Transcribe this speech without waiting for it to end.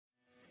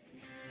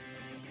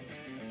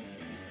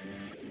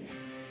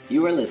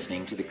You are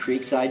listening to the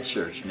Creekside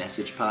Church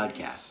Message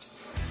Podcast.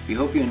 We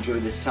hope you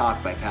enjoyed this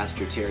talk by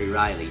Pastor Terry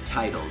Riley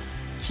titled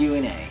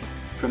Q&A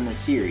from the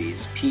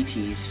series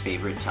PT's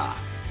Favorite Talk.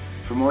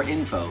 For more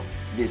info,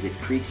 visit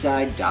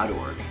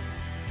creekside.org.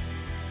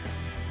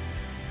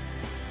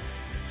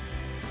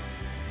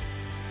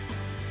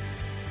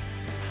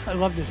 I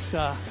love this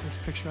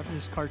picture of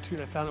this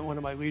cartoon. I found it in one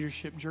of my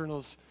leadership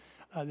journals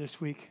this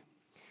week.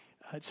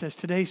 It says,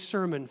 today's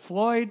sermon,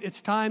 Floyd,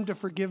 it's time to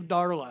forgive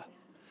Darla.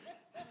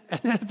 And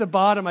then at the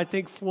bottom, I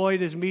think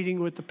Floyd is meeting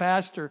with the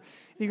pastor.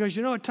 He goes,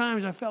 you know, at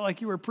times I felt like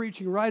you were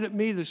preaching right at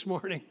me this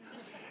morning.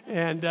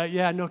 And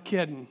yeah, no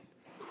kidding.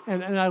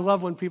 And I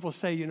love when people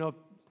say, you know,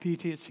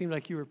 PT, it seemed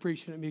like you were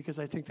preaching at me, because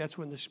I think that's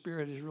when the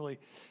Spirit is really,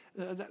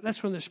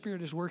 that's when the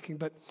Spirit is working.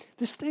 But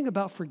this thing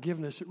about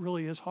forgiveness, it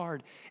really is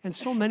hard. And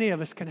so many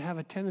of us can have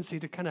a tendency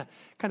to kind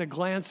of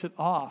glance it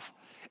off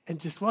and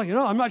just, well, you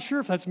know, I'm not sure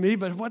if that's me,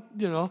 but what,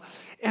 you know,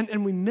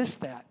 and we miss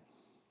that.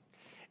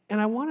 And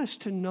I want us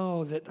to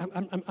know that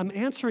I'm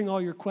answering all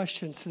your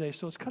questions today,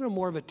 so it's kind of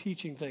more of a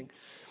teaching thing.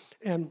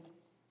 And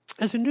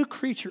as a new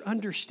creature,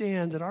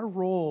 understand that our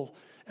role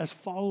as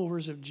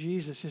followers of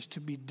Jesus is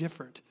to be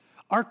different.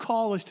 Our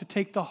call is to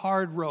take the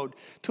hard road,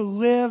 to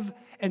live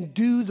and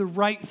do the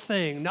right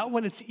thing, not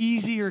when it's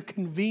easy or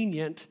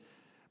convenient,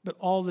 but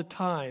all the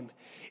time.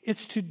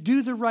 It's to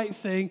do the right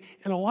thing,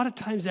 and a lot of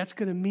times that's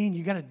going to mean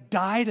you got to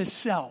die to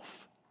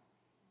self.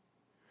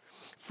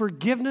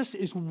 Forgiveness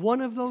is one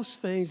of those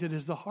things that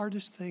is the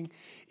hardest thing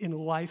in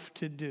life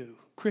to do.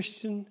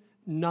 Christian,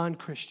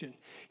 non-Christian.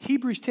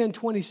 Hebrews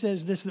 10:20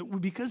 says this,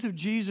 that because of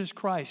Jesus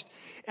Christ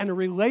and a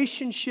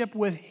relationship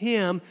with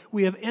Him,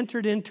 we have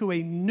entered into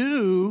a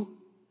new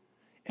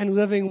and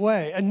living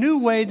way. A new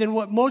way than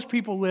what most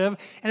people live,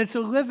 and it's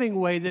a living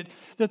way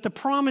that the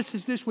promise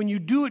is this: when you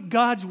do it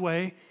God's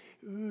way,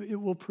 it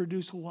will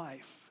produce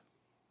life.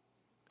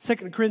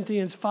 2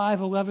 Corinthians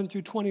 5:11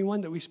 through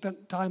 21 that we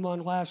spent time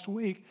on last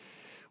week,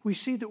 we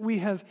see that we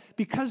have,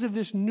 because of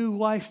this new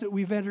life that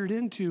we've entered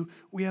into,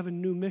 we have a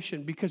new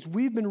mission. Because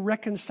we've been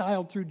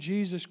reconciled through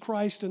Jesus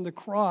Christ and the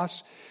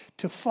cross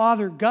to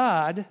Father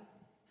God,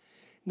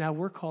 now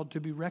we're called to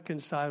be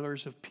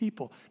reconcilers of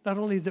people. Not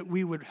only that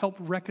we would help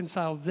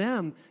reconcile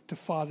them to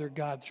Father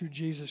God through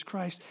Jesus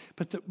Christ,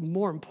 but that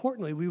more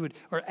importantly, we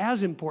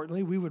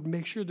would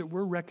make sure that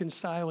we're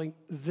reconciling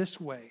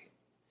this way,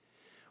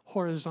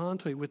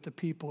 horizontally with the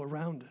people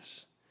around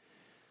us.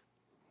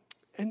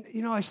 And,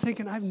 you know, I was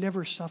thinking, I've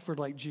never suffered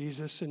like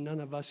Jesus, and none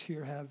of us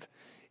here have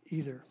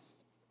either.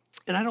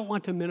 And I don't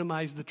want to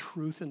minimize the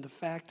truth and the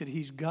fact that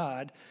He's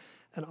God,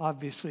 and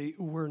obviously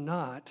we're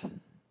not.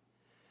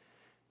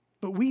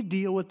 But we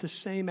deal with the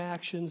same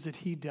actions that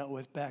He dealt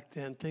with back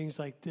then, things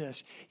like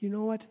this. You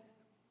know what?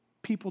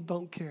 People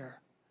don't care.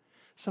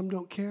 Some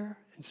don't care,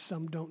 and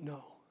some don't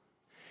know.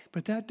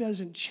 But that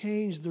doesn't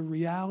change the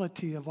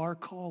reality of our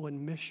call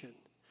and mission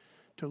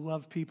to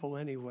love people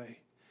anyway,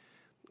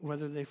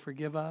 whether they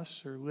forgive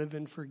us or live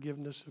in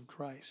forgiveness of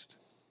Christ.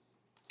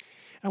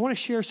 I want to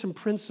share some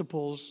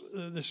principles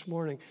this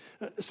morning.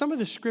 Some of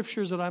the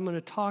scriptures that I'm going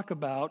to talk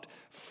about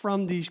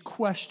from these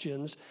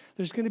questions,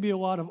 there's going to be a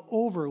lot of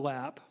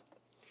overlap,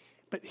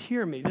 but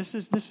hear me. This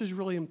is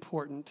really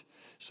important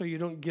so you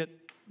don't get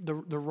the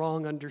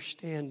wrong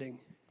understanding.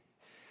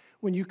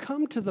 When you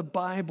come to the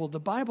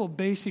Bible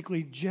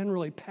basically,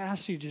 generally,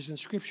 passages and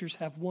scriptures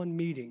have one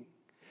meaning.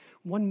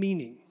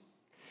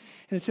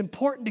 And it's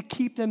important to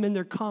keep them in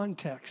their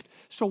context.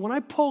 So when I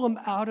pull them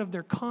out of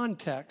their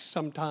context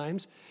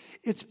sometimes,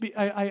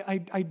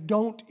 I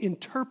don't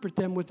interpret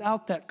them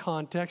without that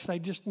context. I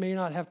just may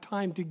not have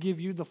time to give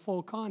you the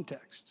full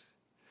context.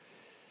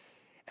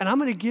 And I'm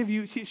going to give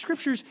you,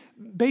 scriptures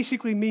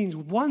basically means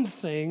one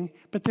thing,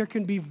 but there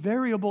can be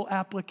variable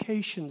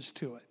applications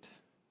to it.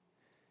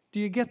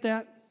 Do you get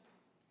that?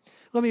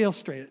 Let me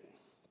illustrate it.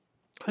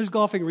 I was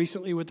golfing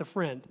recently with a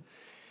friend,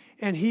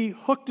 and he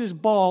hooked his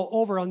ball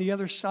over on the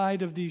other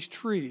side of these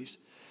trees.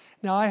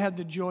 Now, I had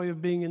the joy of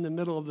being in the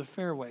middle of the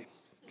fairway,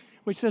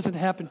 which doesn't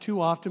happen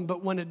too often,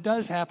 but when it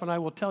does happen, I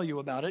will tell you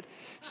about it.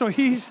 So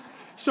he's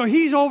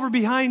over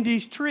behind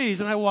these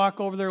trees, and I walk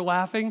over there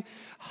laughing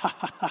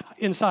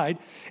inside.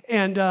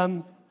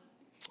 And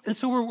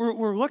so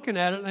we're looking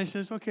at it, and I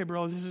says, okay,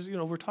 bro, this is,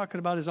 we're talking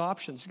about his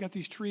options. He's got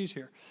these trees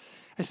here.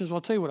 I says, well,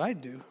 I'll tell you what I'd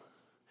do.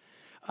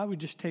 I would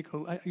just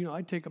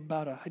I'd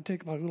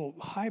take my little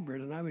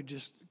hybrid, and I would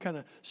just kind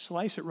of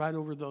slice it right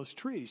over those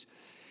trees.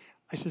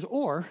 I says,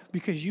 or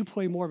because you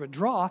play more of a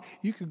draw,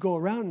 you could go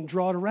around and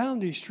draw it around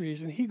these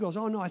trees. And he goes,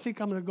 oh no, I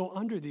think I'm going to go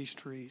under these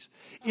trees.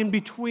 In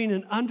between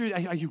and under,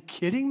 are you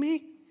kidding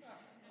me?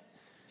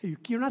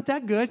 You're not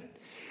that good.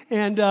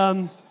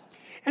 And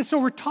so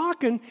we're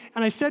talking,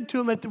 and I said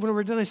to him when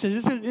we're done, I said,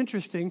 isn't it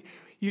interesting?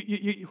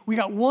 We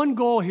got one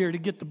goal here to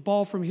get the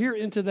ball from here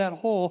into that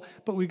hole,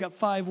 but we've got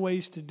 5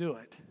 ways to do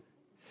it.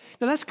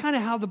 Now, that's kind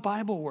of how the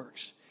Bible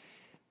works.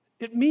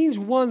 It means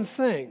one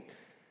thing,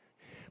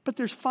 but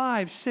there's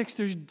 5, 6,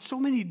 there's so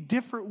many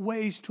different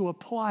ways to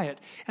apply it.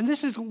 And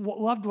this is,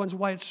 loved ones,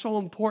 why it's so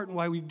important,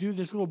 why we do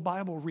this little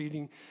Bible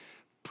reading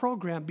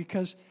program,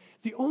 because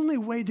the only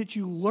way that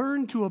you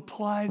learn to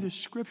apply the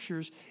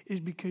scriptures is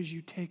because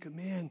you take them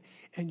in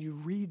and you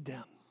read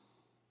them.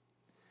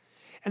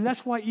 And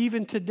that's why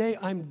even today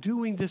I'm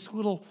doing this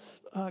little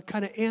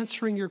kind of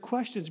answering your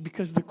questions,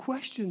 because the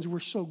questions were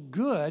so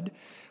good,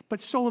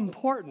 but so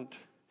important.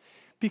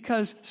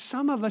 Because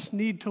some of us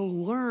need to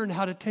learn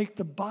how to take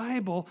the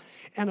Bible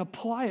and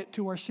apply it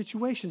to our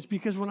situations.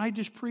 Because when I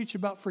just preach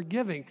about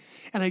forgiving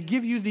and I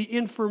give you the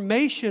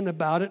information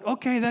about it,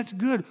 okay, that's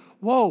good.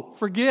 Whoa,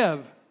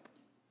 forgive.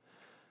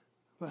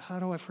 But how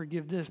do I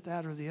forgive this,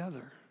 that, or the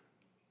other?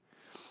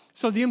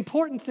 So the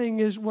important thing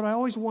is, what I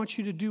always want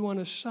you to do on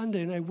a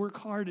Sunday, and I work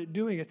hard at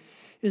doing it,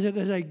 is that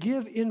as I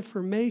give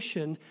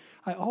information,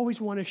 I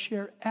always want to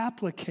share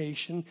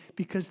application,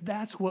 because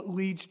that's what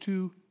leads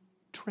to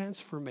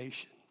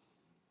transformation.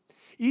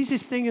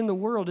 Easiest thing in the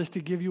world is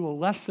to give you a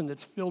lesson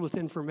that's filled with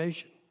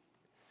information.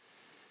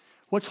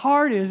 What's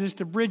hard is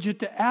to bridge it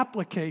to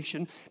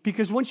application,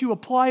 because once you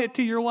apply it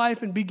to your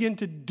life and begin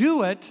to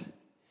do it,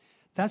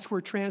 that's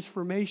where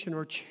transformation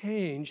or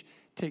change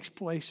takes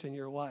place in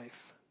your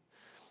life.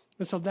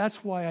 And so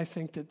that's why I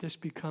think that this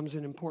becomes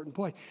an important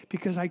point,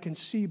 because I can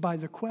see by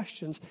the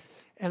questions,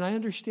 and I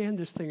understand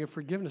this thing of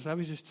forgiveness. I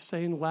was just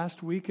saying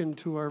last weekend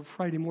to our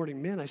Friday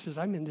morning men, I says,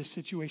 I'm in this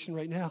situation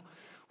right now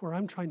where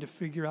I'm trying to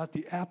figure out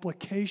the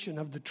application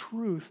of the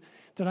truth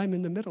that I'm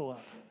in the middle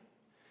of.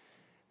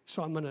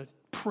 So I'm going to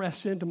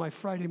press into my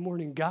Friday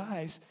morning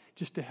guys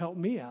just to help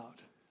me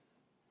out,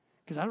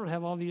 because I don't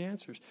have all the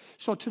answers.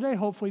 So today,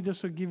 hopefully,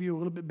 this will give you a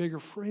little bit bigger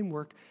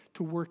framework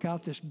to work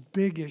out this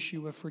big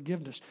issue of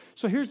forgiveness.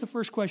 So here's the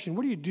first question.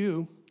 What do you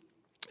do?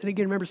 And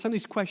again, remember, some of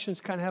these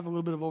questions kind of have a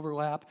little bit of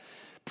overlap.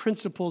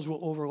 Principles will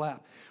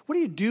overlap. What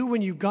do you do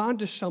when you've gone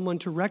to someone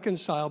to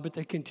reconcile, but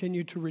they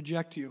continue to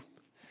reject you?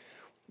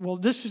 Well,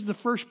 this is the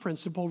first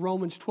principle,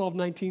 Romans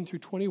 12:19 through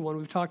 21.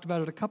 We've talked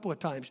about it a couple of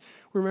times.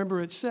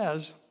 Remember, it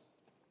says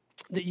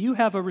that you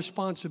have a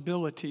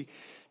responsibility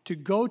to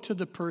go to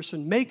the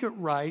person, make it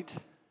right,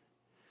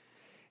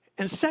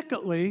 and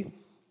secondly,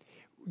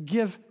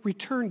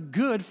 return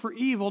good for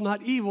evil,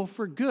 not evil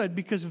for good,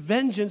 because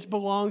vengeance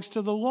belongs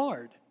to the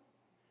Lord.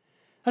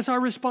 That's our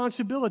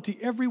responsibility,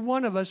 every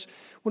one of us,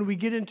 when we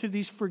get into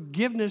these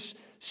forgiveness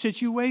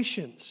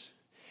situations.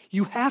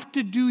 You have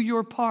to do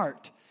your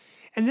part.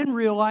 And then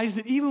realize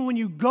that even when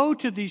you go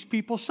to these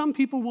people, some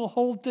people will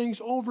hold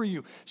things over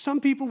you. Some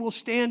people will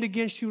stand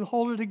against you and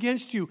hold it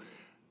against you.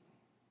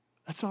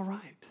 That's all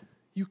right.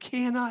 You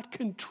cannot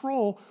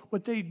control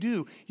what they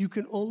do. You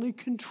can only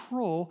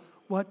control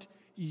what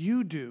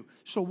you do.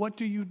 So what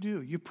do?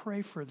 You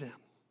pray for them.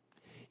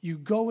 You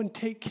go and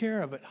take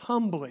care of it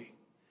humbly.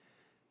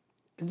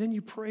 And then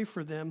you pray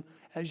for them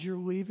as you're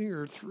leaving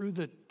or through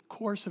the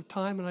course of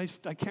time. And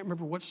I can't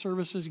remember what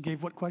services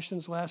gave what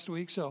questions last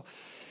week.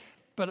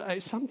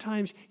 But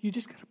sometimes you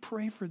just got to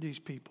pray for these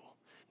people.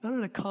 Not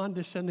in a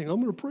condescending,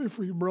 I'm going to pray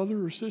for you,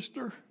 brother or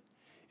sister.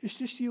 It's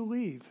just you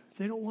leave. If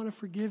they don't want to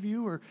forgive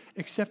you or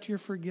accept your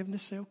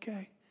forgiveness, say,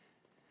 okay.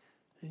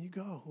 Then you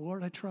go.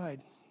 Lord, I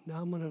tried.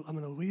 Now I'm going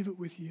to leave it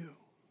with you.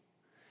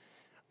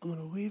 I'm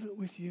going to leave it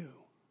with you.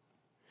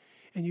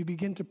 And you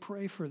begin to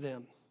pray for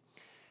them.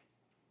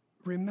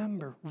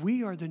 Remember,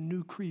 we are the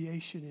new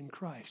creation in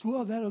Christ.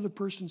 Well, that other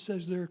person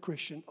says they're a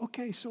Christian.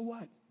 Okay, so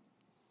what?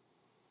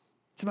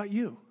 It's about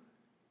you.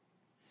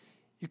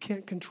 You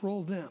can't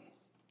control them.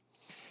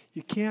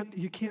 You can't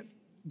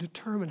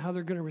determine how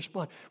they're going to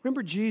respond.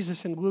 Remember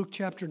Jesus in Luke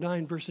chapter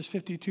 9, verses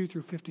 52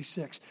 through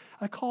 56.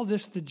 I call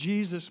this the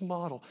Jesus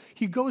model.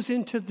 He goes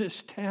into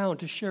this town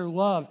to share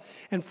love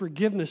and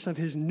forgiveness of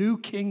his new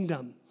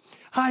kingdom.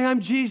 Hi,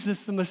 I'm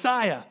Jesus, the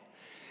Messiah.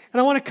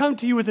 And I want to come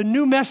to you with a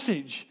new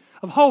message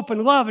of hope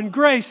and love and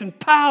grace and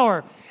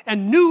power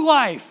and new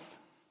life.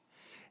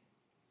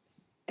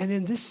 And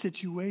in this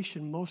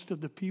situation, most of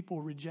the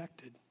people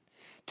rejected.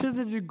 To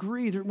the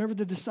degree that, remember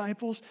the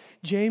disciples,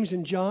 James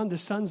and John, the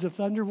sons of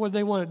thunder, what did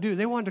they want to do?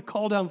 They wanted to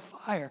call down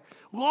fire.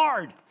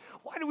 Lord,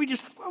 why don't we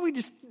just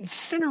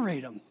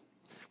incinerate them?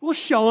 We'll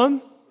show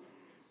them.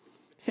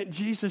 And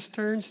Jesus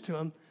turns to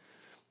him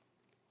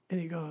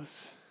and he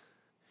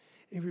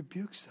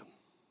rebukes them.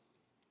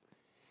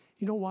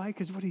 You know why?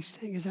 Because what he's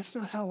saying is that's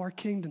not how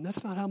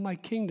my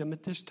kingdom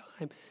at this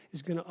time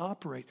is going to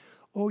operate.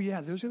 Oh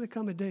yeah, there's going to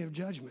come a day of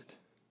judgment.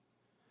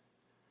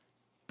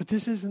 But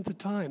this isn't the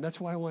time. That's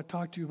why I want to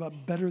talk to you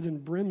about better than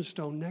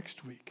brimstone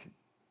next week.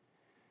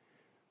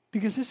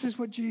 Because this is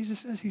what Jesus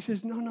says. He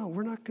says, no,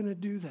 we're not going to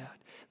do that.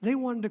 They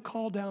wanted to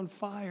call down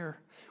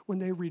fire when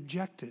they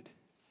rejected.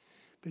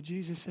 But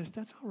Jesus says,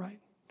 that's all right.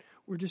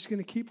 We're just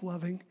going to keep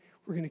loving.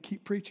 We're going to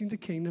keep preaching the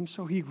kingdom.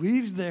 So he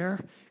leaves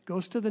there,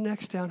 goes to the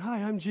next town.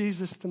 Hi, I'm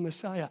Jesus the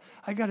Messiah.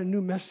 I got a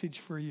new message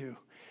for you.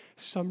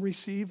 Some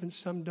receive and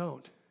some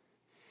don't.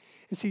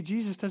 And see,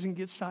 Jesus doesn't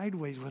get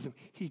sideways with them.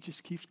 He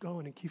just keeps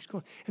going and keeps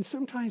going. And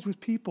sometimes with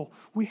people,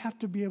 we have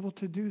to be able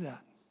to do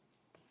that.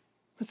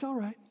 That's all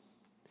right.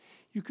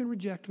 You can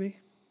reject me.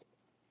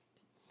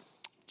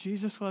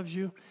 Jesus loves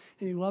you,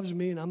 and he loves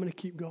me, and I'm going to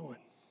keep going.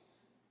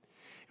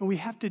 And we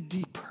have to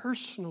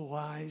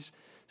depersonalize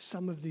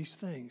some of these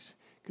things.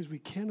 because we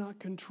cannot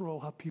control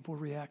how people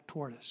react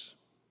toward us.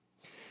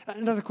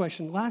 Another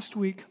question. Last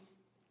week,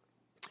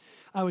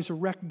 I was a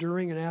wreck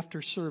during and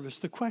after service.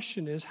 The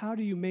question is, how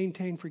do you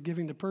maintain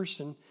forgiving the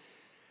person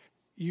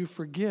you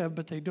forgive,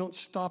 but they don't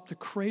stop the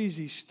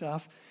crazy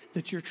stuff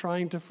that you're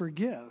trying to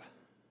forgive?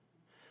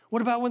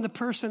 What about when the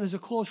person is a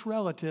close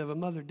relative, a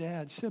mother,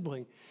 dad,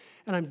 sibling,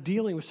 and I'm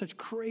dealing with such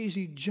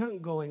crazy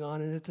junk going on,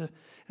 and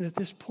at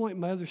this point,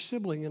 my other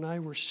sibling and I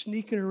were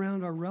sneaking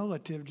around our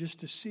relative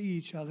just to see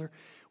each other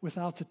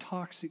without the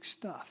toxic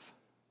stuff.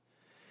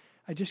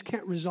 I just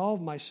can't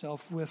resolve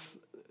myself with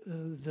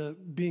the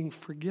being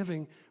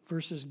forgiving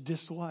versus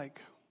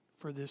dislike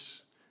for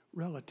this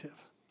relative.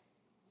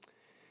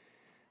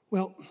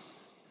 Well,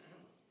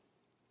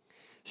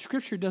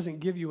 Scripture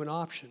doesn't give you an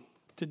option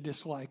to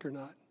dislike or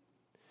not.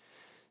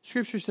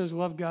 Scripture says,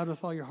 love God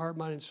with all your heart,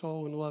 mind, and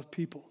soul, and love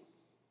people.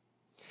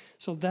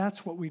 So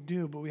that's what we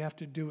do, but we have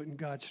to do it in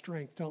God's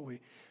strength, don't we?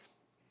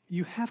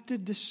 You have to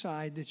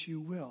decide that you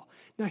will.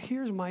 Now,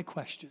 here's my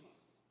question.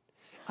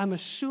 I'm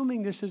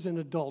assuming this is an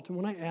adult, and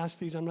when I ask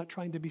these, I'm not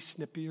trying to be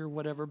snippy or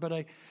whatever,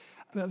 but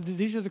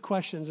these are the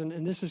questions,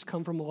 and this has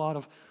come from a lot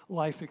of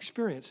life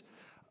experience.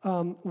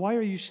 Why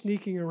are you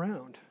sneaking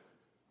around?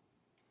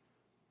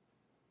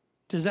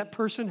 Does that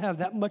person have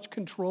that much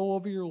control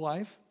over your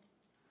life?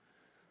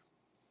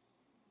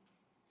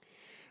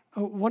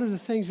 One of the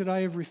things that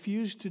I have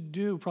refused to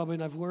do, probably,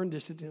 and I've learned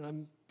this, and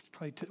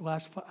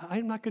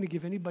I'm not going to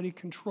give anybody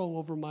control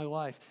over my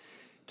life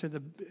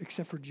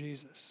except for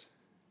Jesus.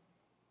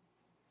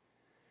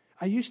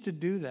 I used to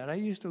do that. I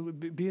used to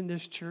be in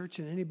this church,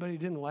 and anybody who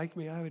didn't like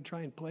me, I would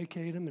try and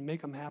placate them and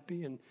make them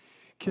happy and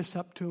kiss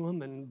up to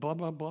them and blah,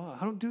 blah, blah.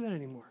 I don't do that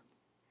anymore.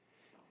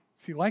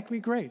 If you like me,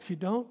 great. If you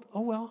don't,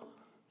 oh well.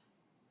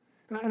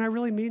 And I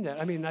really mean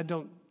that. I mean,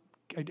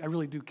 I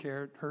really do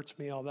care. It hurts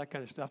me, all that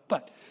kind of stuff.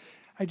 But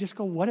I just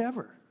go,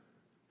 whatever.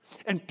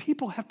 And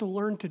people have to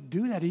learn to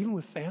do that even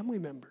with family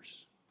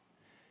members.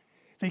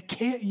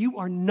 You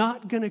are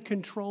not going to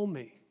control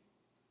me.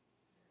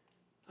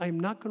 I am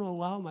not going to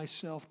allow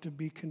myself to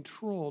be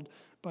controlled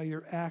by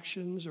your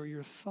actions or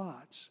your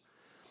thoughts.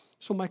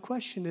 So my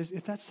question is,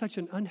 if that's such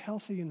an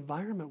unhealthy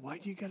environment, why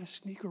do you got to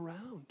sneak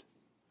around?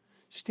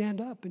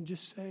 Stand up and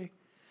just say,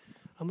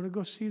 I'm going to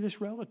go see this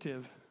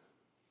relative.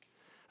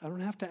 I don't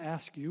have to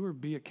ask you or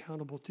be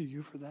accountable to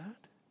you for that.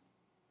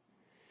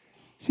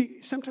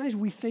 See, sometimes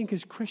we think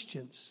as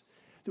Christians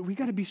that we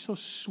got to be so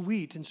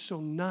sweet and so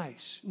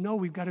nice. No,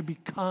 we've got to be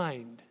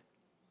kind.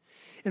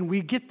 And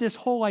we get this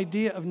whole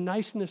idea of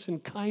niceness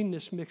and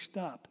kindness mixed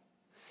up.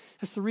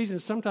 That's the reason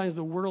sometimes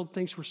the world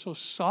thinks we're so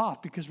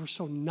soft because we're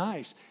so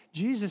nice.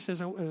 Jesus says,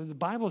 the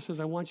Bible says,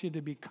 I want you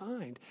to be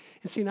kind.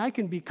 And see, I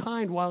can be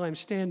kind while I'm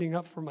standing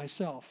up for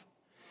myself.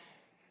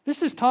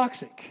 This is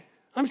toxic.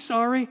 I'm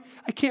sorry.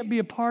 I can't be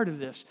a part of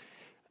this.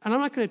 And I'm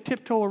not going to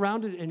tiptoe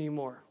around it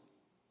anymore.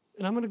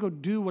 And I'm going to go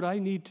do what I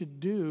need to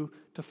do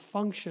to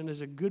function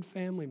as a good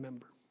family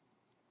member.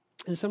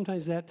 And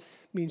sometimes that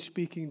means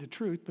speaking the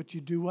truth, but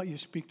you do what? You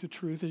speak the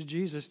truth as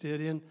Jesus did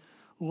in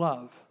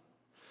love.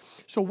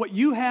 So what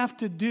you have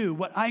to do,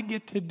 what I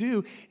get to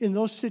do in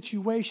those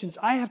situations,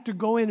 I have to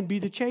go in and be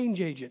the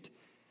change agent.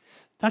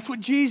 That's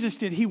what Jesus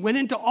did. He went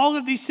into all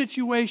of these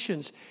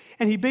situations,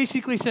 and he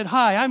basically said,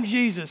 hi, I'm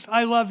Jesus.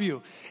 I love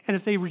you. And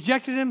if they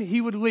rejected him,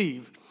 he would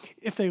leave.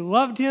 If they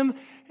loved him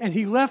and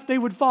he left, they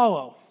would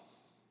follow.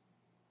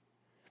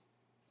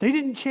 They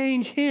didn't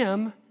change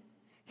him.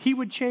 He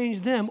would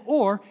change them,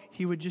 or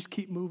he would just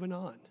keep moving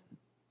on.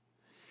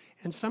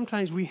 And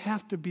sometimes we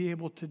have to be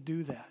able to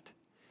do that.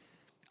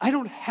 I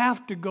don't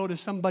have to go to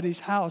somebody's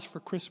house for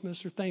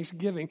Christmas or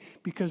Thanksgiving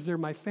because they're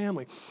my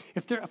family.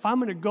 If I'm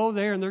going to go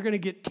there and they're going to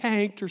get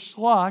tanked or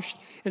sloshed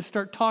and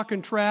start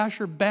talking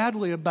trash or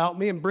badly about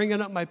me and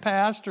bringing up my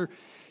past or,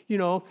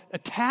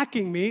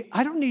 attacking me,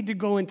 I don't need to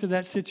go into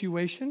that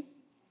situation.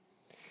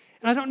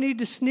 And I don't need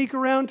to sneak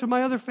around to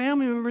my other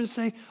family members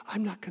and say,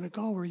 I'm not going to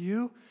go, are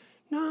you?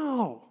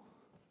 No.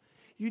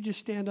 You just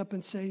stand up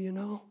and say,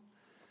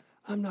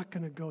 I'm not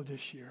going to go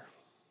this year.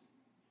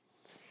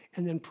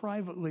 And then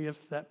privately,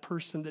 if that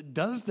person that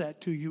does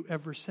that to you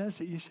ever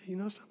says it, you say,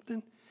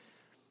 something?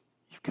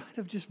 You've kind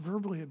of just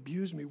verbally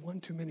abused me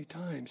one too many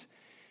times.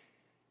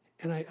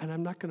 And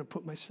I'm not going to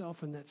put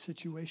myself in that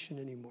situation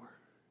anymore.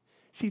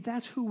 See,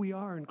 that's who we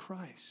are in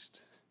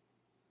Christ.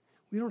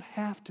 We don't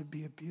have to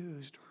be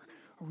abused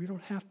or we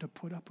don't have to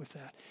put up with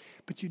that.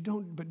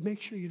 But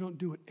make sure you don't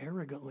do it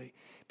arrogantly,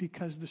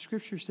 because the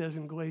scripture says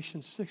in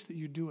Galatians 6 that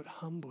you do it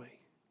humbly.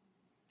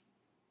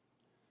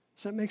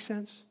 Does that make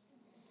sense?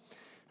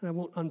 And I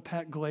won't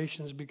unpack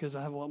Galatians because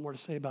I have a lot more to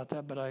say about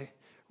that, but I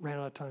ran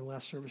out of time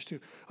last service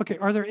too. Okay,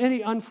 are there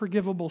any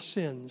unforgivable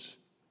sins?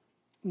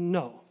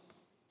 No.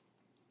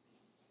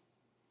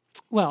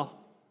 Well,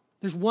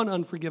 there's one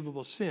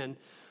unforgivable sin.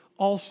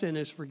 All sin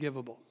is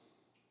forgivable.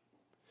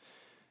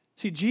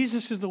 See,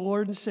 Jesus is the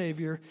Lord and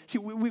Savior. See,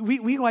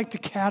 we like to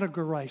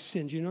categorize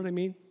sins. You know what I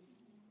mean?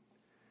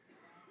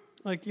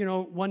 Like,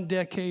 one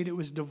decade it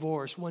was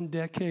divorce, one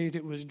decade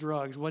it was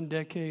drugs, one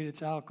decade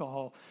it's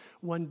alcohol,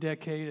 one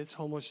decade it's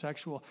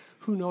homosexual.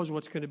 Who knows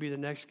what's going to be the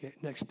next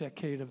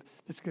decade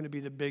that's going to be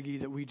the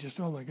biggie that we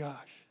just, oh my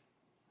gosh.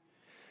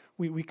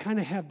 We kind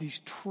of have these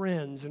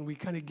trends, and we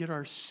kind of get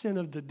our sin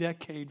of the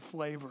decade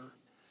flavor.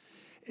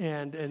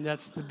 And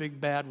that's the big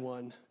bad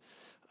one.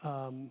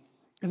 And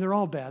they're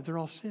all bad. They're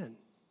all sin.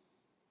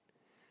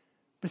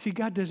 But see,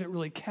 God doesn't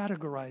really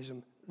categorize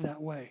them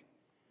that way.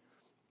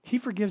 He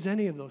forgives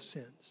any of those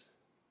sins.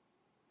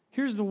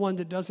 Here's the one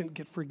that doesn't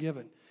get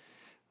forgiven.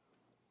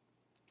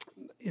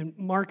 And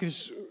Mark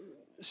is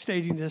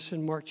stating this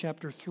in Mark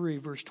chapter 3,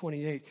 verse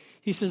 28.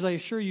 He says, I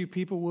assure you,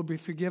 people will be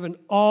forgiven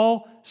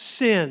all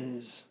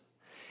sins,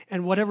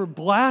 and whatever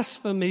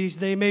blasphemies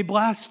they may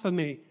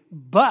blaspheme.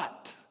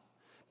 But,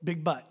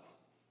 big but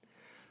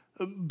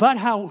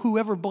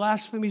whoever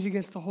blasphemies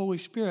against the Holy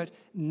Spirit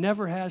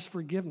never has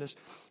forgiveness,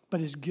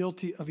 but is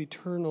guilty of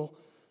eternal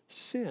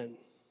sin.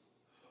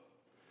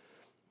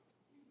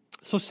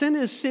 So sin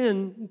is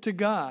sin to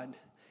God.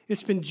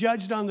 It's been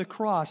judged on the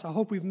cross. I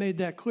hope we've made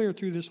that clear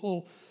through this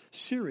whole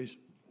series.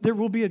 There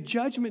will be a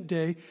judgment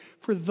day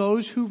for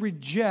those who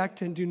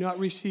reject and do not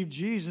receive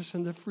Jesus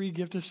and the free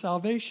gift of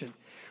salvation.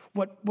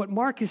 What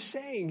Mark is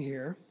saying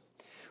here,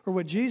 or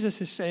what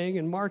Jesus is saying,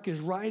 and Mark is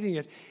writing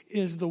it,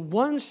 is the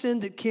one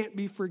sin that can't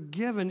be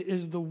forgiven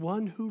is the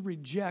one who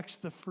rejects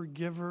the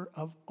forgiver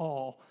of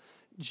all,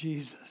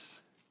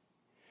 Jesus.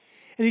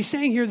 And he's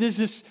saying here there's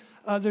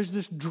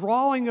this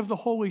drawing of the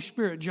Holy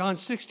Spirit. John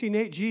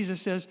 16:8,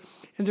 Jesus says,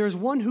 and there is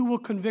one who will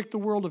convict the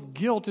world of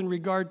guilt in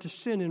regard to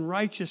sin and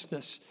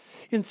righteousness.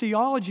 In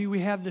theology, we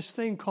have this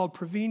thing called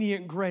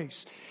prevenient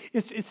grace.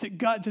 It's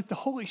that the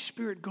Holy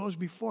Spirit goes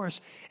before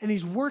us, and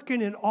he's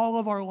working in all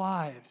of our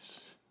lives.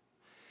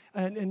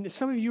 And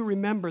some of you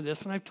remember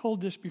this, and I've told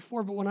this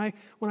before, but when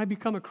I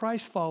become a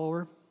Christ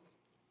follower,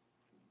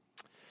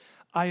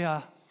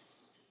 I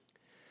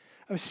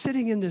was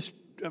sitting in this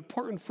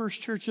Portland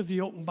First Church of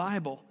the Open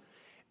Bible,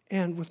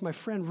 and with my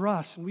friend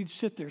Russ, and we'd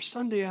sit there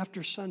Sunday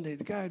after Sunday.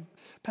 The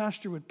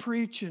pastor would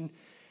preach, and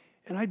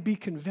I'd be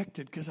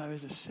convicted because I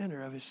was a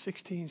sinner. I was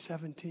 16,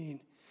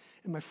 17.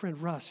 And my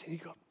friend Russ, and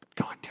he'd go,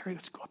 come on, Terry,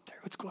 let's go up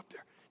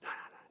there. No.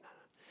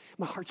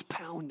 My heart's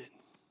pounding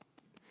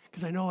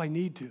because I know I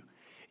need to.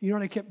 You know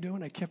what I kept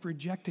doing? I kept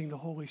rejecting the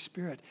Holy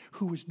Spirit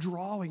who was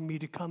drawing me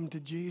to come to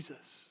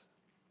Jesus.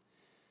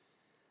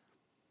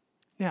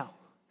 Now,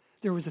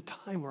 there was a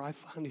time where I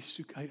finally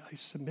I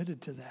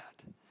submitted to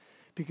that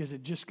because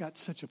it just got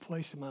such a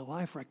place in my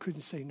life where I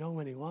couldn't say no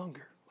any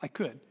longer. I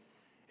could,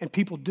 and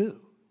people do.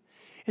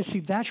 And see,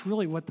 that's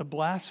really what the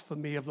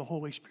blasphemy of the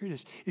Holy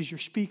Spirit is you're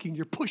speaking,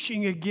 you're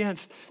pushing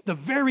against the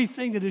very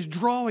thing that is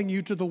drawing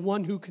you to the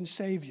one who can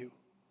save you.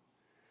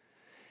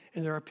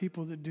 And there are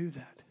people that do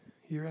that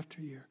year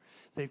after year.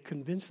 They've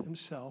convinced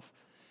themselves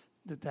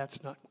that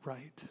that's not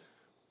right.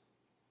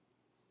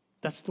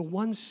 That's the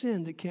one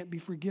sin that can't be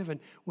forgiven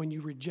when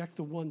you reject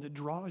the one that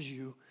draws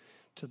you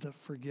to the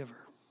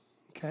forgiver.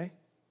 Okay?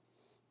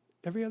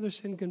 Every other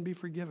sin can be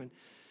forgiven.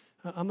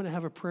 I'm going to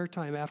have a prayer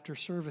time after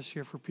service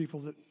here for people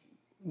that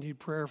need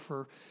prayer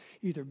for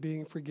either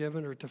being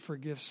forgiven or to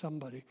forgive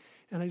somebody.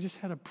 And I just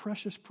had a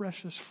precious,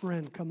 precious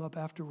friend come up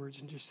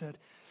afterwards and just said,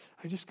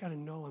 I just got to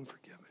know I'm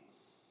forgiven.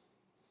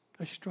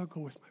 I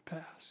struggle with my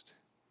past.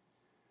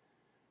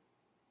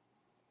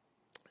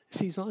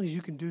 See, as long as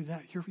you can do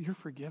that, you're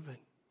forgiven.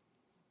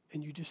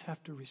 And you just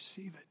have to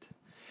receive it.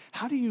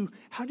 How do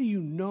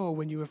you know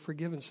when you have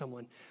forgiven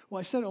someone? Well,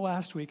 I said it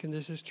last week, and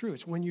this is true.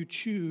 It's when you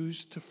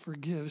choose to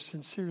forgive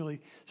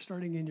sincerely,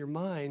 starting in your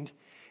mind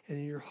and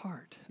in your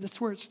heart. That's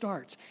where it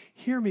starts.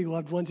 Hear me,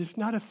 loved ones. It's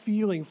not a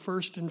feeling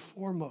first and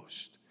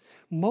foremost.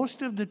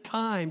 Most of the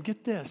time,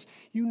 get this,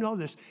 you know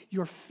this,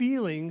 your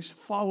feelings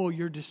follow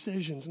your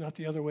decisions, not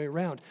the other way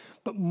around.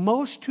 But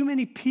too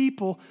many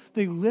people,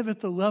 they live at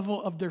the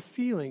level of their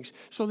feelings.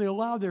 So they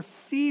allow their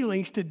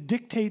feelings to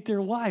dictate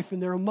their life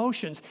and their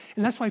emotions.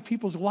 And that's why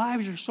people's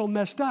lives are so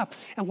messed up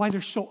and why they're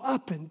so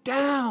up and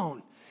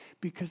down.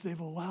 Because they've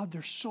allowed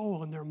their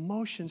soul and their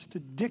emotions to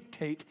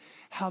dictate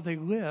how they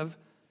live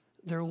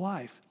their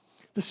life.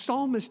 The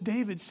psalmist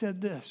David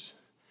said this,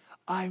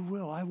 I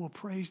will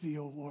praise thee,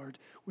 O Lord,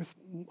 with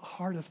a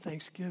heart of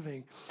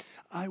thanksgiving.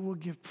 I will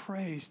give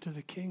praise to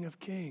the King of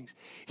Kings.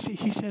 See,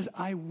 he says,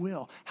 I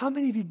will. How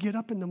many of you get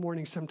up in the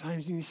morning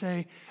sometimes and you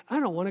say, I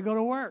don't want to go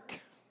to work?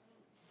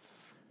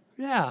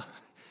 Yeah.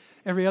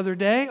 Every other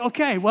day?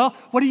 Okay, well,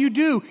 what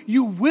do?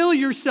 You will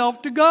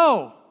yourself to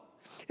go.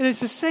 And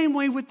it's the same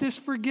way with this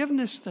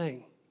forgiveness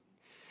thing.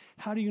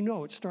 How do you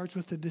know? It starts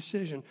with a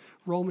decision.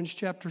 Romans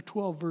chapter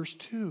 12, verse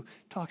 2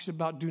 talks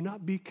about do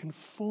not be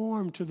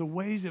conformed to the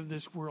ways of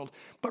this world,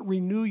 but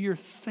renew your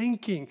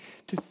thinking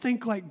to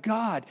think like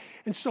God.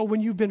 And so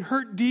when you've been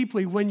hurt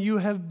deeply, when you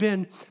have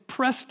been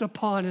pressed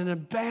upon in a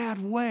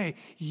bad way,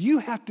 you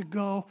have to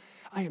go,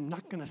 I am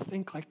not going to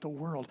think like the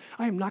world.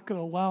 I am not going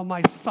to allow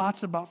my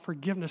thoughts about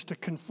forgiveness to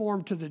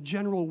conform to the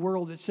general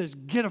world that says,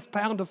 get a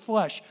pound of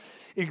flesh,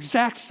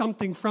 exact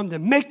something from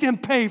them, make them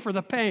pay for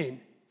the pain.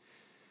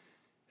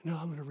 No,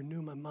 I'm going to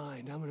renew my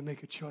mind. I'm going to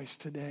make a choice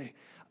today.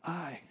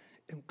 I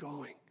am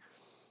going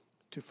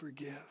to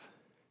forgive.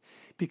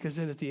 Because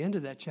then at the end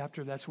of that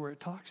chapter, that's where it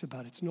talks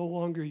about it's no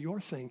longer your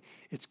thing,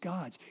 it's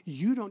God's.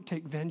 You don't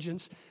take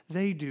vengeance,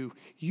 they do.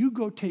 You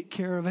go take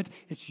care of it.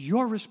 It's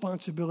your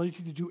responsibility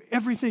to do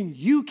everything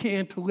you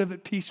can to live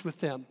at peace with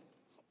them,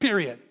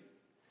 period.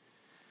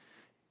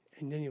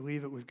 And then you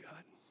leave it with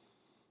God.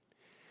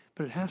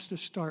 But it has to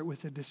start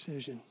with a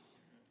decision.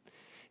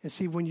 And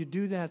see, when you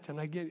do that,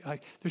 then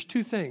there's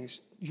two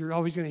things you're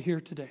always going to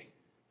hear today.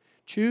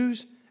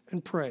 Choose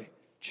and pray.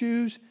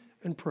 Choose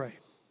and pray.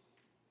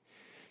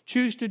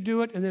 Choose to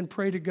do it and then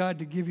pray to God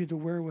to give you the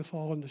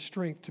wherewithal and the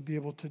strength to be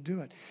able to do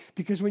it.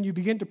 Because when you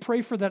begin to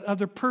pray for that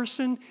other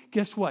person,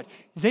 guess what?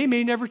 They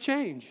may never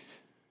change.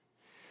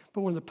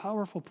 But one of the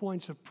powerful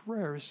points of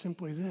prayer is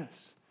simply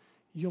this: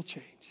 you'll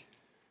change.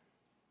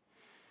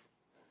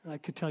 I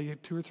could tell you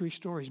 2 or 3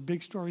 stories,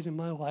 big stories in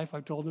my life.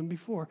 I've told them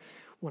before.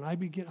 When I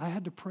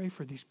had to pray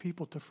for these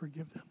people to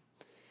forgive them.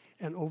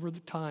 And over the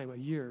time, a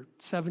year,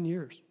 7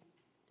 years,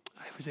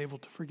 I was able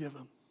to forgive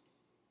them.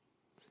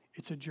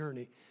 It's a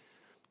journey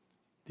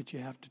that you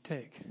have to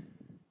take.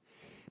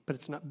 But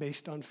it's not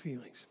based on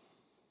feelings.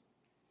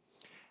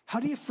 How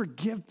do you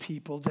forgive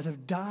people that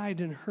have died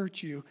and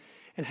hurt you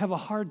and have a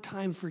hard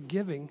time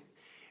forgiving,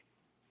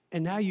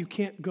 and now you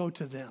can't go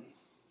to them?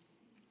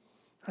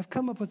 I've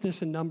come up with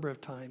this a number of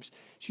times.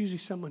 It's usually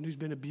someone who's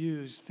been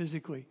abused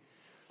physically,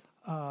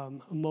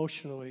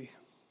 emotionally,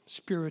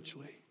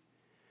 spiritually.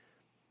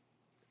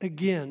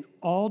 Again,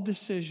 all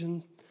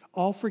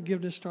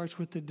forgiveness starts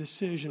with the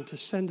decision to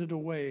send it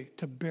away,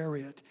 to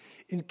bury it.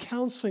 In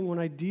counseling, when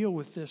I deal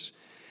with this,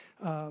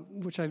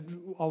 which I've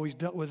always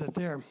dealt with it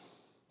there,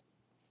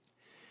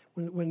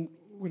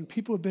 when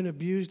people have been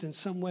abused in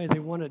some way, they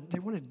want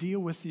to deal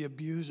with the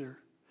abuser.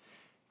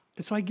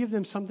 And so I give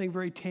them something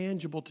very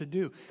tangible to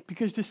do.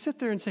 Because to sit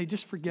there and say,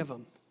 just forgive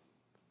them.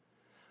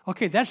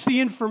 Okay, that's the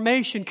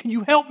information. Can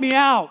you help me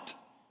out?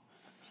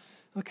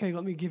 Okay,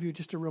 let me give you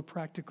just a real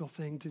practical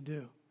thing to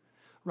do.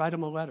 Write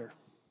them a letter.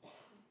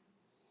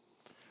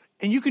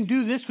 And you can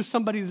do this with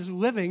somebody that's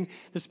living,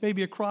 that's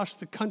maybe across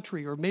the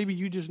country, or maybe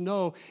you just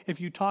know if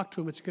you talk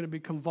to them, it's going to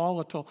become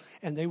volatile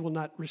and they will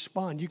not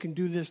respond. You can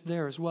do this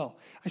there as well.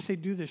 I say,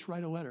 do this,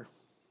 write a letter.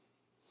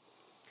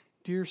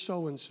 Dear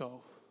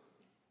so-and-so,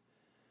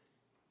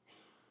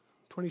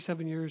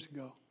 27 years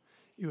ago,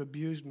 you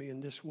abused me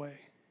in this way.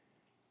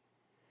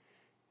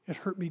 It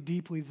hurt me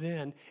deeply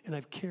then, and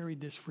I've carried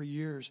this for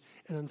years,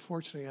 and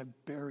unfortunately,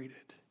 I've buried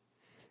it.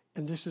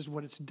 And this is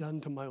what it's done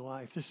to my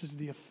life. This is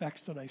the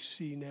effects that I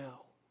see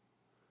now.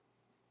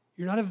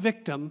 You're not a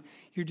victim,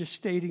 you're just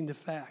stating the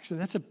facts. And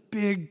that's a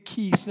big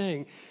key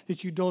thing,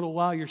 that you don't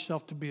allow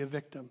yourself to be a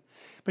victim.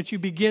 But you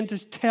begin to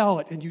tell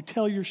it, and you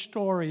tell your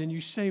story, and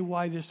you say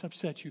why this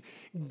upsets you.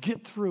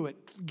 Get through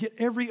it. Get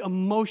every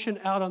emotion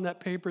out on that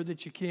paper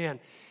that you can.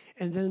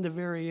 And then in the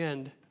very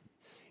end,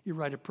 you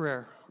write a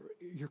prayer.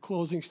 Your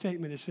closing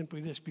statement is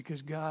simply this: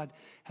 because God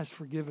has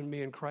forgiven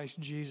me in Christ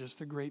Jesus,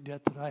 the great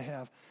debt that I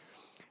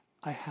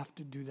have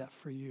to do that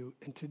for you.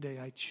 And today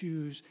I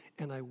choose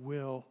and I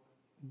will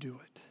do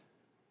it.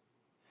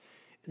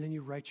 And then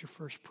you write your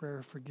first prayer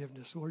of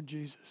forgiveness. Lord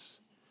Jesus,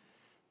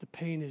 the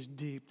pain is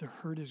deep, the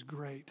hurt is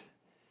great,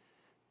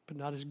 but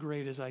not as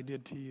great as I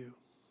did to you.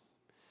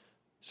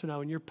 So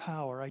now in your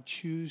power, I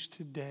choose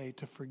today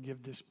to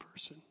forgive this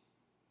person.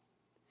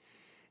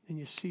 And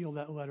you seal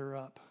that letter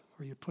up,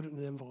 or you put it in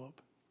an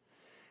envelope.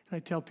 And I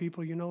tell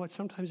people, you know what,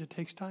 sometimes it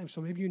takes time.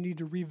 So maybe you need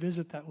to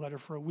revisit that letter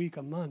for a week,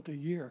 a month, a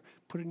year.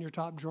 Put it in your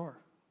top drawer.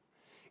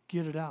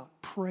 Get it out.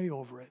 Pray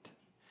over it.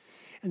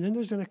 And then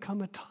there's going to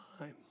come a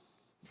time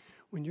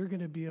when you're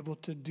going to be able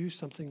to do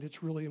something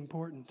that's really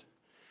important.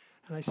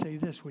 And I say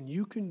this: when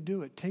you can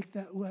do it, take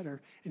that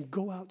letter and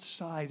go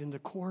outside in the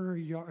corner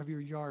of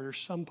your yard or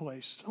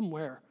someplace,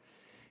 somewhere.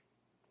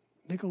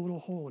 Make a little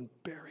hole and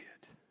bury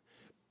it.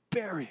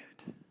 Bury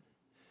it.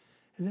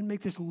 And then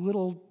make this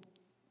little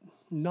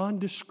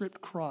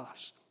nondescript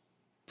cross.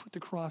 Put the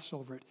cross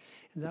over it.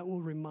 And that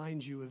will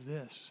remind you of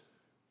this: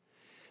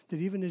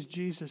 that even as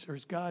Jesus, or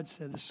as God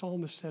said, the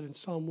psalmist said in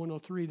Psalm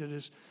 103,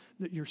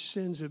 that your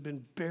sins have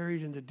been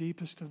buried in the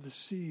deepest of the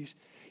seas.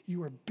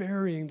 You are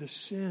burying the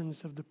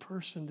sins of the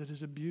person that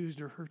has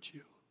abused or hurt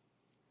you.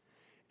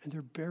 And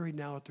they're buried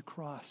now at the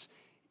cross,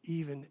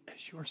 even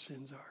as your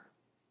sins are.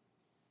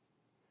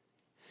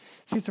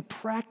 See, it's a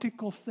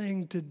practical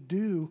thing to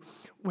do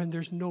when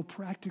there's no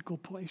practical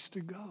place to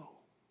go.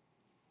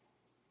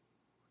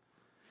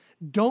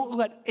 Don't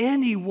let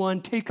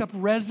anyone take up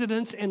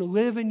residence and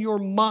live in your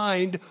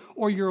mind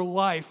or your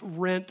life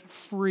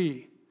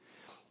rent-free.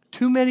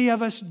 Too many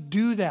of us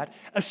do that,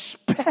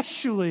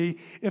 especially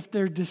if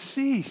they're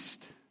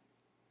deceased.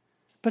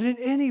 But in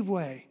any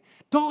way,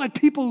 don't let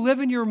people live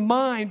in your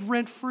mind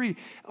rent-free.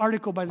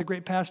 Article by the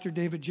great pastor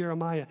David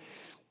Jeremiah.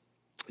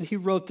 And he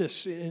wrote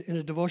this in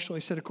a devotional.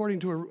 He said,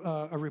 according to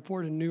a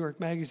report in New York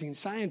Magazine,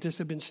 scientists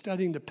have been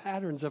studying the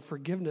patterns of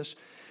forgiveness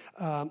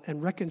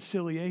and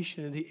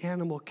reconciliation in the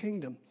animal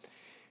kingdom.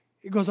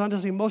 It goes on to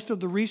say most of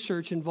the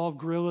research involved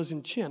gorillas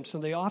and chimps,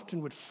 and they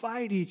often would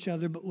fight each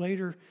other, but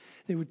later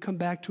they would come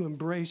back to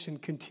embrace and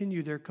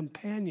continue their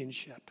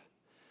companionship.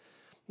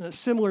 Now,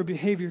 similar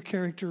behavior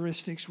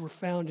characteristics were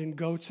found in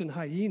goats and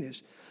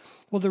hyenas.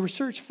 Well, the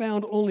research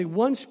found only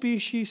one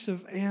species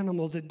of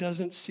animal that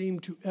doesn't seem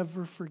to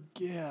ever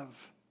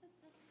forgive.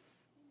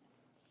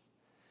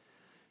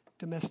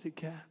 Domestic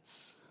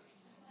cats.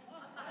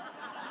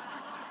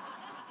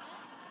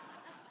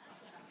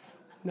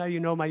 Now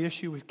you know my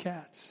issue with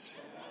cats.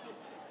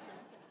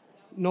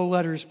 No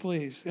letters,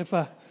 please.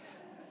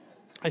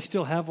 I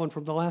still have one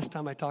from the last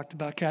time I talked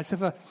about cats.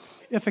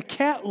 If a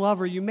cat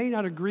lover, you may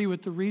not agree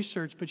with the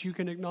research, but you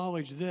can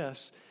acknowledge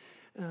this,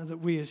 that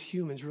we as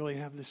humans really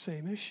have the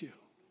same issue.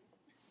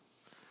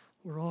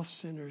 We're all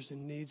sinners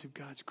in needs of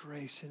God's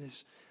grace and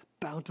His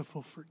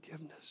bountiful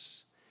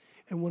forgiveness.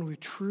 And when we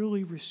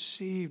truly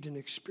received and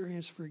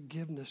experienced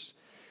forgiveness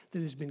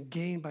that has been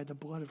gained by the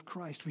blood of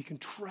Christ, we can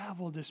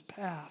travel this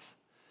path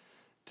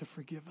to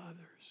forgive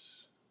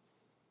others.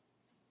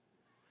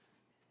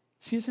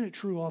 See, isn't it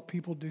true all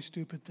people do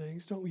stupid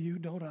things? Don't you?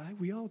 Don't I?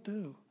 We all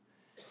do.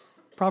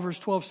 Proverbs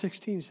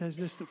 12:16 says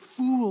this, that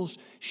fools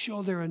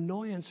show their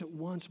annoyance at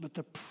once, but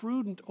the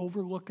prudent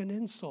overlook an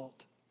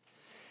insult.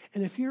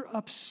 And if you're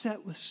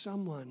upset with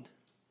someone,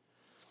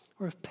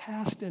 or if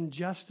past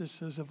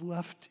injustices have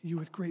left you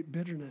with great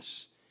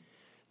bitterness,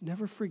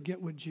 never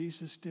forget what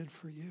Jesus did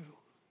for you.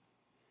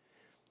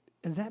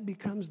 And that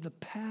becomes the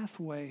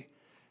pathway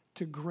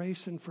to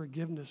grace and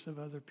forgiveness of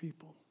other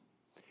people.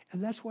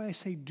 And that's why I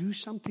say do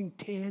something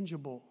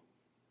tangible.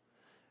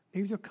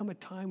 Maybe there'll come a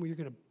time where you're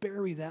going to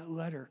bury that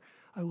letter.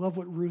 I love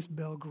what Ruth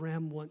Bell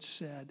Graham once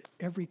said.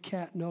 Every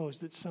cat knows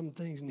that some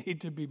things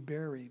need to be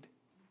buried.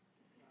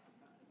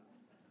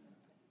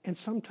 And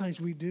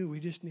sometimes we do. We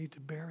just need to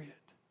bury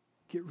it.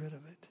 Get rid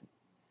of it.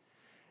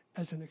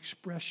 As an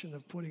expression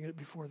of putting it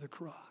before the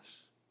cross.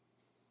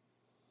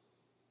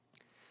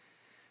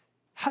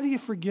 How do you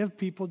forgive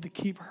people that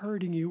keep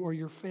hurting you or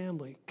your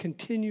family?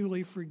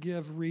 Continually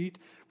forgive,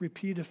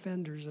 repeat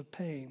offenders of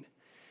pain.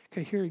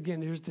 Okay, here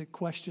again, here's the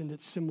question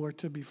that's similar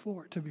to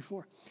before.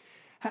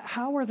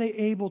 How are they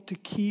able to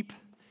keep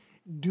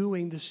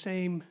doing the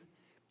same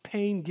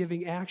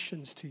pain-giving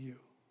actions to you?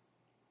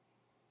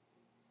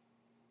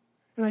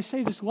 And I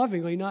say this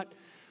lovingly, not,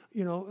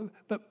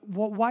 but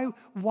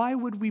why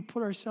would we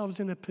put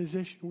ourselves in a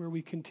position where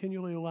we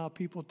continually allow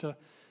people to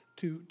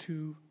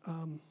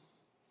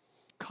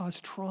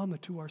cause trauma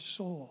to our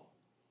soul?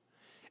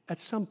 At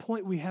some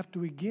point, we have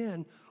to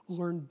again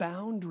learn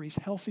boundaries,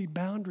 healthy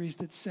boundaries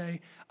that say,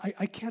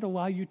 I can't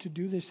allow you to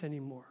do this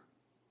anymore.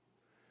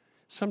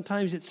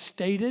 Sometimes it's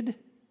stated,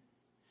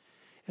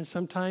 and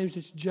sometimes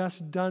it's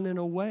just done in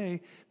a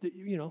way that,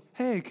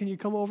 hey, can you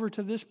come over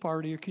to this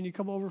party, or can you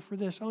come over for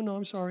this? Oh, no,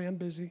 I'm sorry, I'm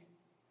busy.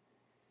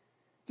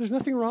 There's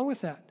nothing wrong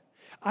with that.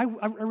 I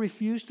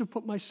refuse to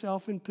put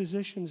myself in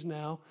positions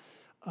now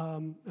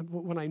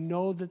when I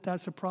know that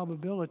that's a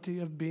probability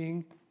of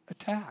being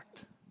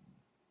attacked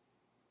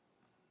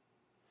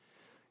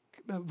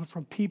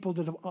from people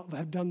that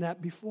have done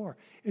that before.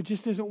 It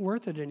just isn't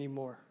worth it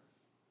anymore.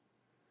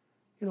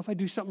 If I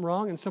do something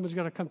wrong and someone's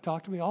got to come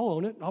talk to me, I'll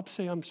own it. I'll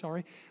say I'm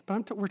sorry.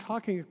 But we're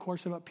talking, of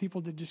course, about people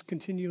that just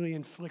continually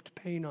inflict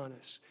pain on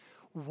us.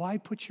 Why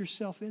put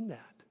yourself in that?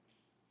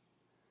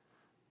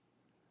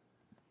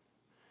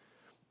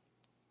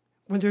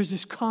 When there's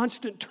this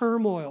constant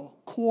turmoil,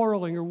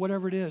 quarreling, or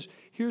whatever it is,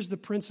 here's the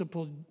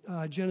principle,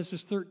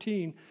 Genesis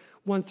 13,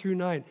 1 through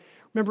 9.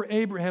 Remember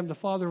Abraham, the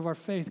father of our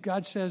faith.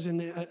 God says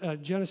in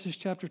Genesis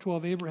chapter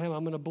 12, Abraham,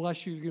 I'm going to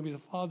bless you. You're going to be the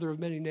father of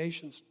many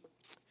nations.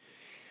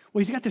 Well,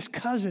 he's got this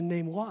cousin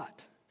named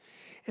Lot.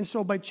 And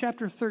so by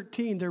chapter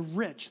 13, they're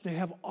rich. They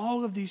have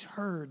all of these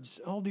herds,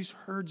 all these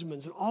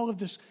herdsmen, and all of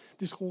this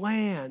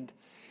land.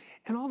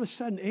 And all of a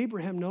sudden,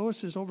 Abraham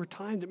notices over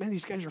time that, man,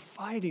 these guys are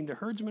fighting. The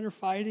herdsmen are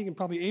fighting, and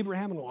probably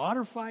Abraham and Lot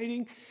are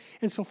fighting.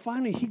 And so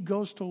finally, he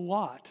goes to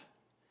Lot.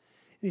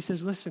 And he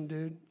says, listen,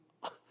 dude,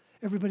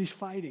 everybody's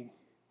fighting.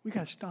 We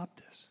got to stop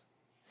this.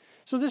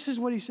 So this is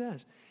what he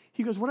says.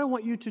 He goes, what I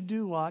want you to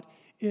do, Lot,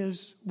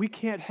 is we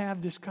can't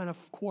have this kind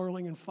of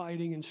quarreling and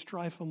fighting and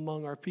strife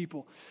among our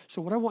people.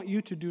 So what I want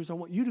you to do is I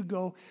want you to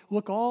go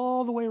look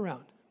all the way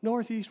around,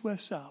 north, east,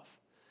 west, south,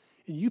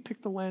 and you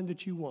pick the land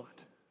that you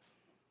want.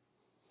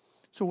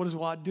 So what does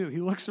Lot do? He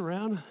looks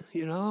around,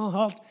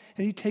 and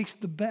he takes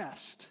the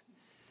best.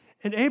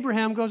 And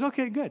Abraham goes,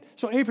 okay, good.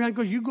 So Abraham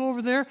goes, you go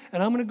over there,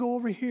 and I'm going to go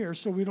over here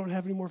so we don't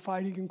have any more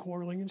fighting and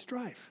quarreling and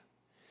strife.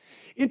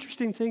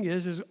 Interesting thing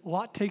is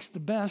Lot takes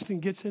the best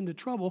and gets into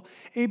trouble.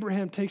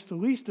 Abraham takes the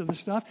least of the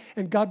stuff,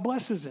 and God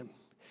blesses him.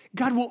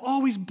 God will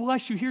always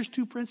bless you. Here's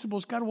two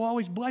principles. God will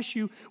always bless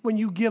you when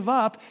you give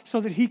up so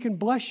that He can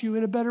bless you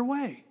in a better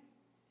way.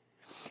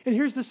 And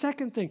here's the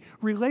second thing.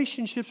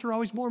 Relationships are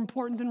always more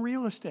important than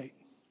real estate.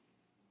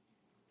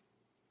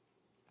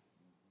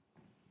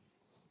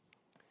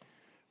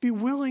 Be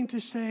willing to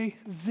say,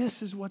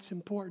 this is what's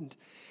important.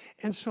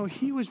 And so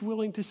he was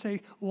willing to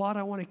say, Lot,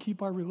 I want to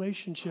keep our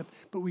relationship,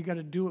 but we got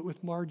to do it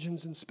with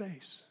margins and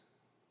space.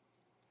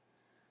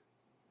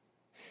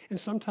 And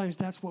sometimes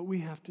that's what we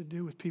have to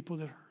do with people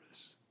that hurt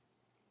us.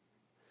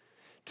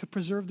 To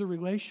preserve the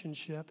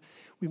relationship,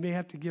 we may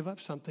have to give up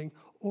something,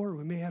 or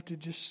we may have to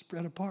just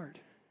spread apart.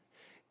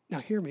 Now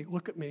hear me,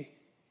 look at me. In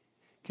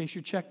case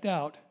you're checked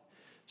out,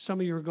 some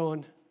of you are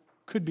going,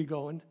 could be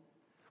going.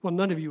 Well,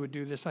 none of you would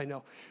do this, I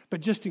know.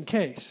 But just in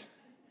case.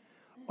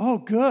 Oh,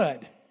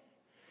 good.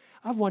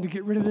 I've wanted to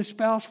get rid of this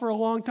spouse for a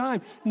long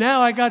time.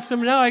 Now I got a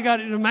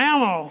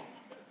mammo.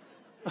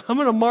 I'm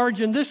going to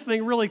margin this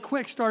thing really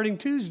quick starting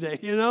Tuesday,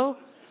 you know?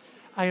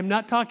 I am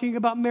not talking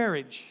about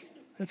marriage.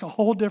 That's a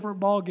whole different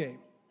ballgame.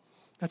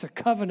 That's a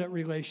covenant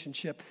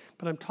relationship.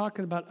 But I'm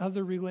talking about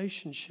other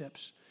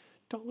relationships.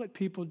 Don't let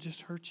people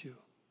just hurt you,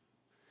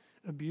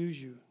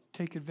 abuse you,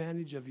 take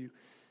advantage of you.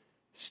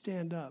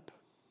 Stand up,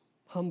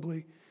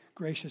 humbly,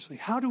 graciously.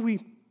 How do we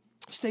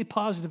stay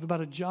positive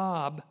about a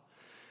job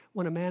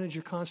when a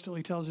manager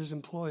constantly tells his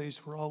employees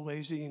we're all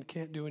lazy and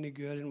can't do any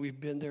good, and we've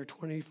been there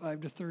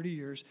 25 to 30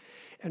 years,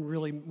 and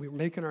really we're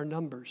making our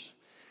numbers?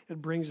 It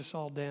brings us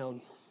all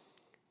down.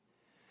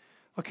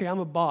 Okay, I'm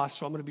a boss,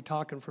 so I'm going to be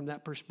talking from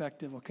that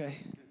perspective, okay?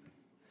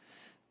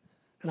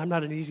 And I'm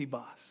not an easy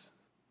boss.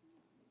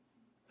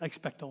 I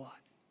expect a lot.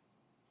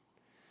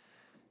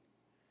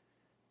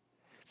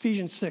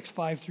 Ephesians 6,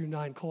 5 through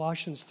 9,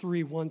 Colossians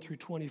 3, 1 through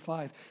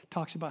 25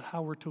 talks about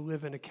how we're to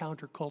live in a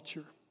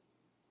counterculture.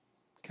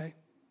 Okay?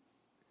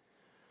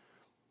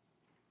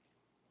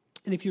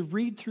 And if you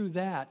read through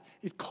that,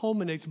 it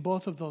culminates,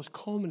 both of those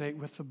culminate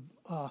with the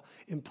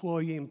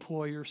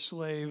employee-employer,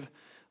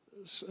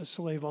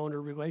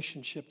 slave-owner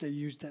relationship. They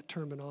use that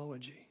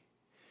terminology.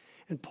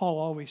 And Paul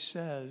always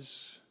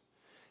says,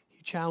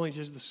 he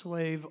challenges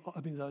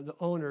the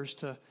owners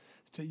to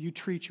you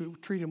treat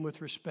them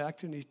with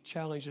respect, and he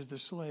challenges the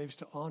slaves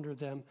to honor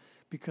them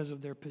because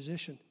of their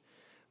position.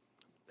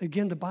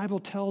 Again, the Bible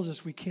tells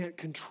us we can't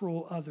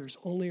control others,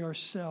 only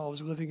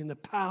ourselves, living in the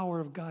power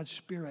of God's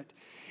Spirit.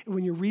 And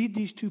when you read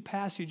these two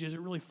passages, it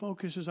really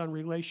focuses on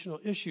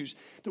relational issues.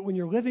 That when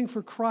you're living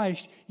for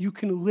Christ, you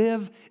can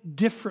live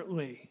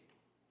differently.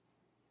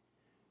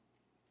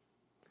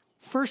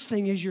 First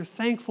thing is you're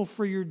thankful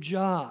for your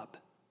job.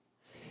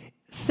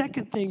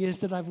 Second thing is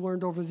that I've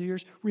learned over the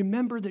years,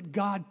 remember that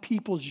God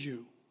peoples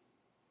you.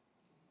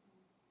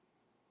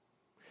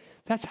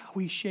 That's how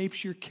he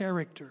shapes your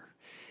character.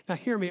 Now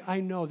hear me,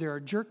 I know there are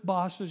jerk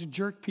bosses,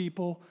 jerk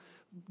people,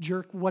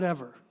 jerk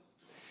whatever.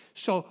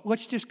 So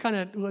let's just kind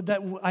of,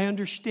 I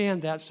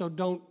understand that, so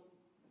don't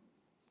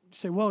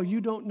say, well, you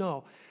don't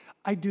know.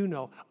 I do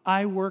know.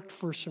 I worked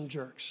for some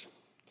jerks.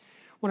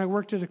 When I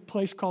worked at a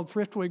place called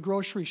Thriftway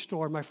Grocery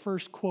Store, my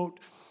first, quote,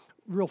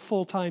 real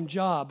full-time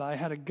job, I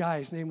had a guy,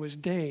 his name was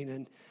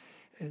Dane,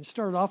 and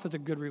started off with a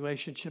good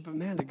relationship, but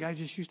man, the guy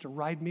just used to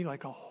ride me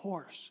like a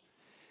horse.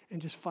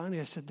 And just finally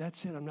I said,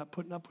 that's it, I'm not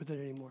putting up with it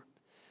anymore.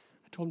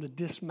 I told him to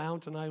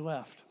dismount, and I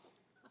left.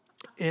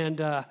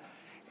 And I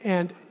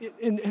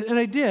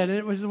did, and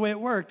it was the way it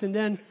worked.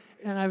 And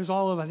I was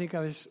I think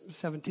I was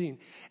 17.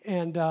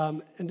 And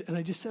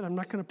I just said, I'm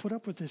not going to put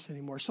up with this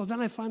anymore. So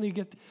then I finally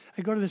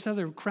I go to this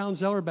other Crown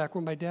Zellerback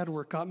where my dad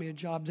worked, got me a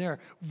job there.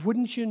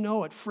 Wouldn't you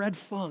know it, Fred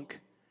Funk.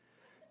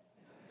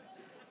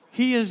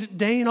 He is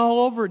Dana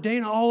all over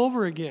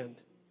again.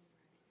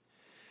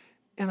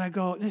 And I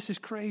go, this is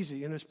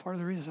crazy. And it's part of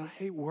the reason I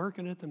hate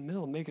working at the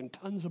mill, making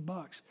tons of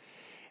bucks.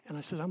 And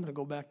I said, I'm going to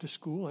go back to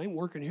school. I ain't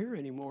working here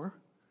anymore.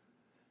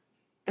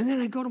 And then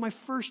I go to my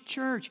first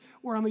church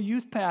where I'm a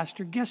youth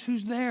pastor. Guess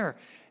who's there?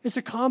 It's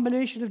a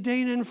combination of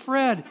Dana and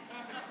Fred.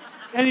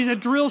 And he's a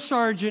drill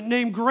sergeant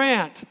named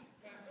Grant.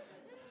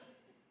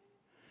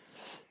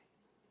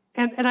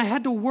 And I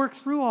had to work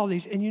through all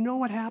these. And you know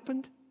what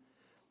happened?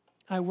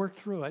 I worked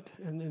through it.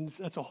 And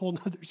that's a whole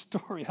other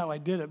story how I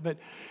did it. But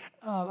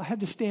I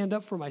had to stand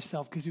up for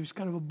myself because he was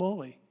kind of a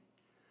bully.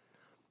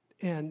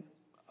 And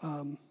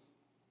all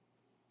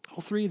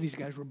three of these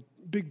guys were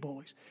big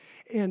bullies.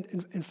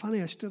 And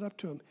finally I stood up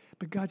to him.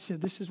 But God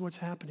said, this is what's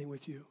happening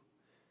with you.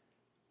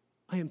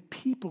 I am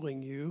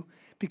peopling you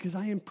because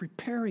I am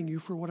preparing you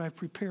for what I've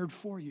prepared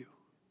for you.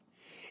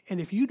 And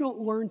if you don't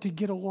learn to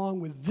get along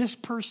with this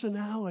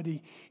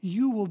personality,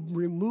 you will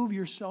remove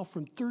yourself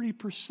from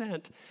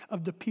 30%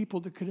 of the people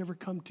that could ever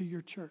come to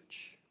your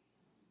church.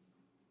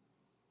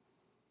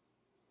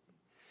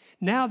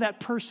 Now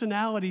that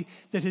personality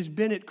that has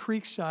been at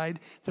Creekside,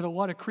 that a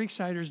lot of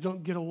Creeksiders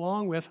don't get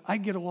along with, I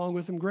get along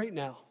with them great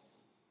now.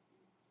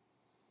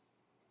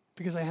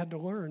 Because I had to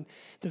learn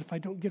that if I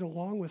don't get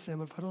along with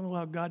them, if I don't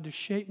allow God to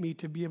shape me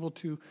to be able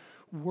to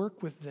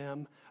work with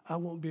them, I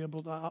won't be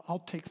able to,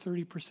 I'll take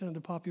 30% of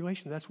the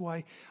population. That's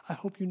why I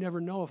hope you never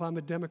know if I'm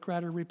a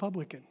Democrat or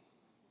Republican.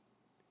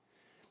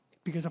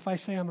 Because if I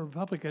say I'm a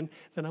Republican,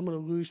 then I'm going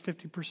to lose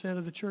 50%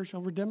 of the church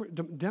over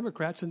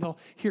Democrats, and they'll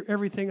hear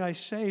everything I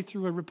say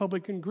through a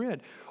Republican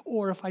grid.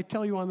 Or if I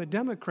tell you I'm a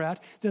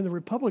Democrat, then the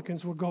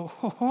Republicans will go,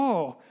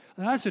 oh,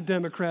 that's a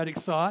Democratic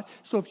thought.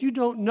 So if you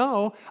don't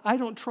know, I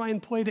don't try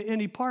and play to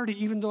any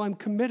party, even though I'm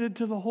committed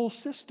to the whole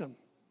system.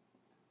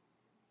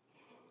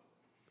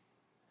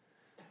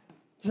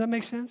 Does that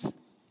make sense?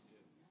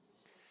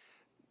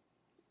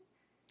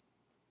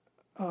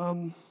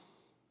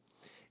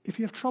 If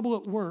you have trouble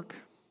at work,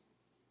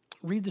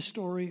 read the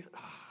story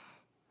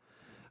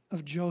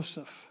of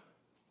Joseph,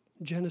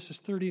 Genesis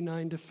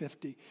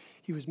 39-50.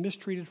 He was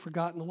mistreated,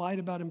 forgotten, lied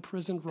about,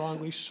 imprisoned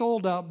wrongly,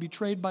 sold out,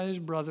 betrayed by his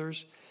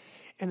brothers,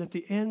 and at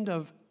the end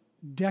of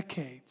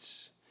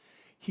decades,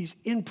 he's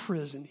in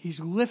prison,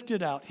 he's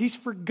lifted out, he's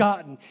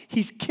forgotten,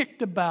 he's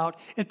kicked about.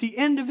 At the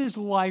end of his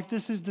life,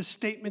 this is the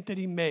statement that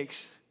he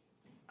makes.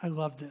 I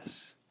love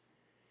this.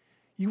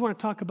 You want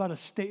to talk about a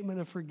statement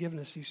of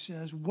forgiveness, he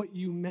says, what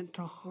you meant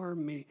to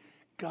harm me,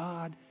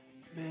 God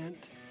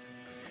meant